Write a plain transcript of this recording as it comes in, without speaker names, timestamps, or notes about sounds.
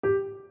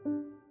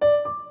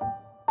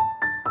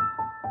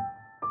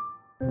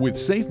With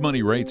safe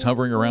money rates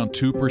hovering around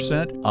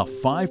 2%, a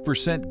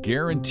 5%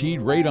 guaranteed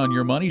rate on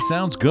your money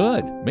sounds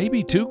good,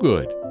 maybe too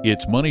good.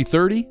 It's Money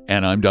 30,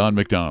 and I'm Don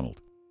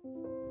McDonald.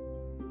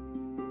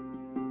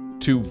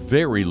 To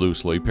very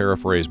loosely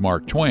paraphrase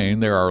Mark Twain,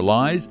 there are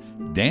lies,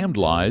 damned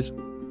lies,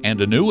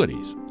 and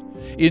annuities.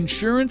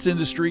 Insurance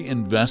industry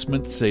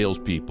investment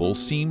salespeople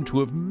seem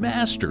to have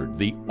mastered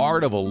the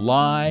art of a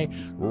lie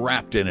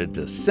wrapped in a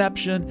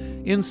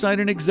deception inside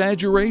an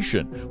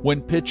exaggeration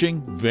when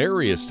pitching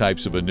various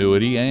types of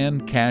annuity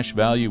and cash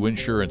value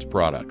insurance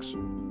products.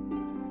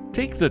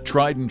 Take the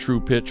tried and true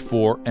pitch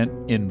for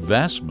an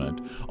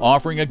investment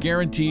offering a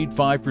guaranteed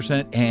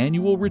 5%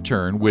 annual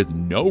return with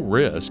no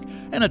risk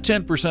and a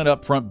 10%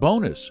 upfront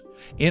bonus.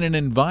 In an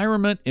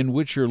environment in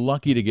which you're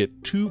lucky to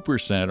get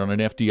 2% on an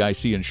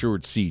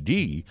FDIC-insured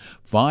CD,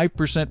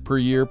 5% per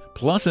year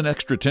plus an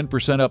extra 10%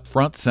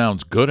 upfront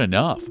sounds good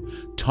enough.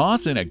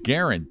 Toss in a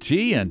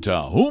guarantee, and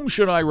to whom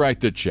should I write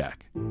the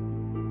check?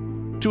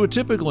 To a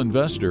typical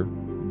investor,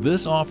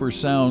 this offer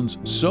sounds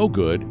so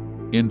good,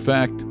 in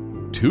fact,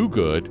 too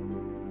good.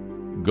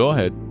 Go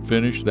ahead,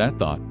 finish that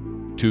thought.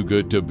 Too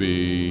good to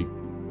be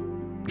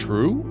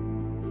true?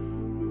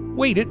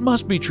 Wait, it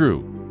must be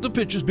true. The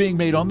pitch is being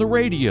made on the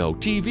radio,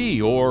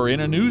 TV, or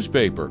in a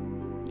newspaper.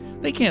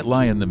 They can't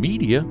lie in the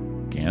media,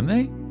 can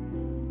they?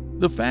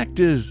 The fact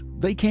is,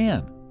 they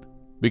can,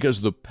 because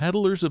the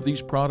peddlers of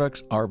these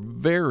products are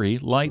very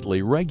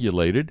lightly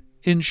regulated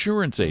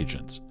insurance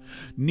agents.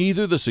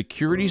 Neither the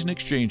Securities and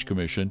Exchange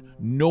Commission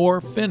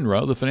nor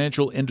FINRA, the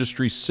financial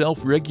industry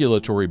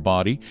self-regulatory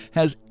body,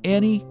 has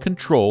any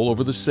control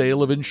over the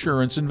sale of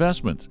insurance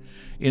investments.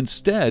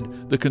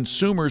 Instead, the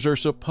consumers are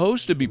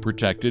supposed to be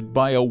protected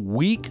by a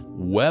weak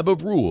web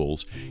of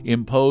rules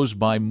imposed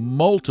by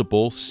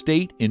multiple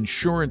state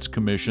insurance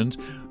commissions,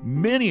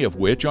 many of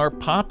which are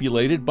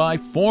populated by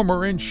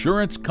former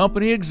insurance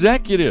company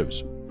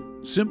executives.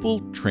 Simple,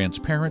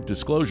 transparent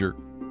disclosure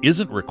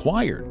isn't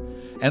required,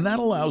 and that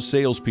allows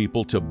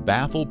salespeople to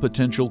baffle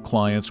potential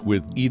clients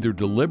with either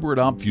deliberate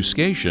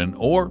obfuscation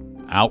or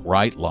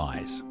outright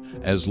lies,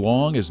 as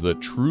long as the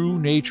true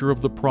nature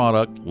of the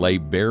product lay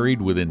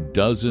buried within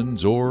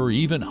dozens or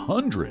even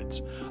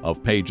hundreds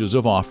of pages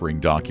of offering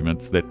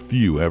documents that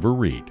few ever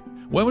read.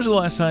 When was the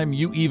last time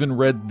you even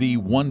read the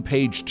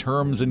one-page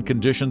terms and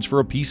conditions for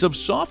a piece of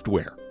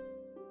software?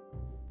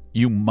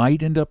 You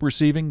might end up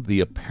receiving the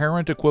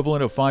apparent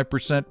equivalent of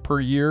 5% per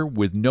year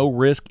with no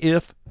risk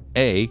if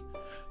A,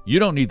 you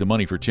don't need the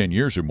money for 10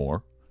 years or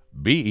more.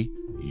 B,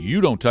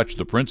 you don't touch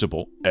the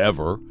principal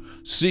ever.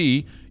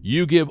 C,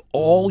 you give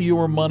all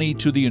your money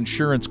to the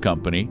insurance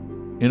company,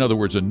 in other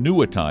words,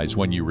 annuitize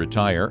when you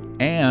retire.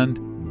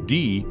 And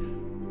D,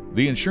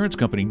 the insurance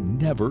company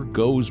never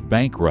goes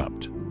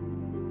bankrupt.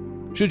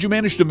 Should you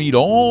manage to meet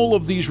all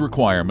of these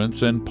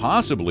requirements and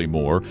possibly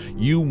more,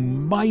 you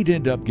might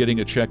end up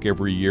getting a check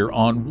every year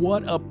on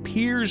what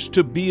appears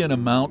to be an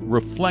amount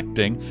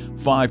reflecting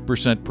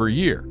 5% per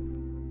year.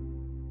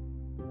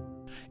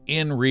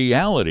 In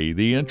reality,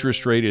 the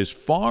interest rate is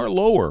far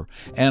lower,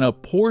 and a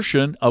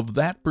portion of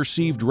that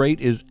perceived rate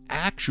is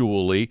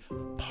actually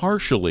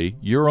partially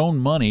your own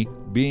money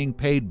being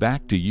paid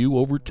back to you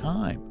over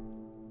time.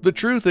 The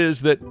truth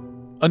is that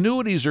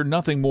annuities are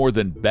nothing more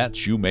than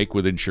bets you make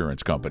with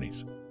insurance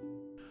companies.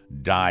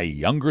 Die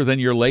younger than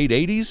your late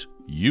 80s,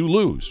 you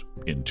lose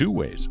in two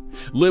ways.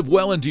 Live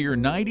well into your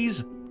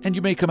 90s, and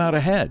you may come out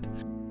ahead.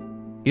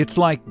 It's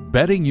like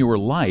betting your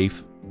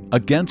life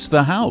against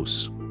the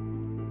house.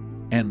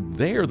 And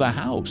they're the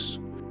house.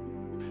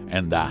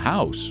 And the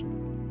house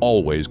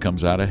always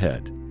comes out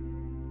ahead.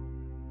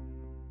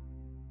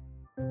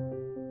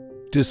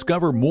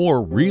 Discover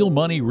more real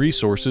money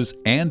resources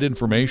and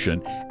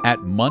information at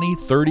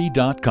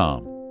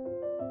money30.com.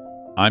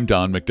 I'm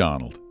Don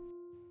McDonald.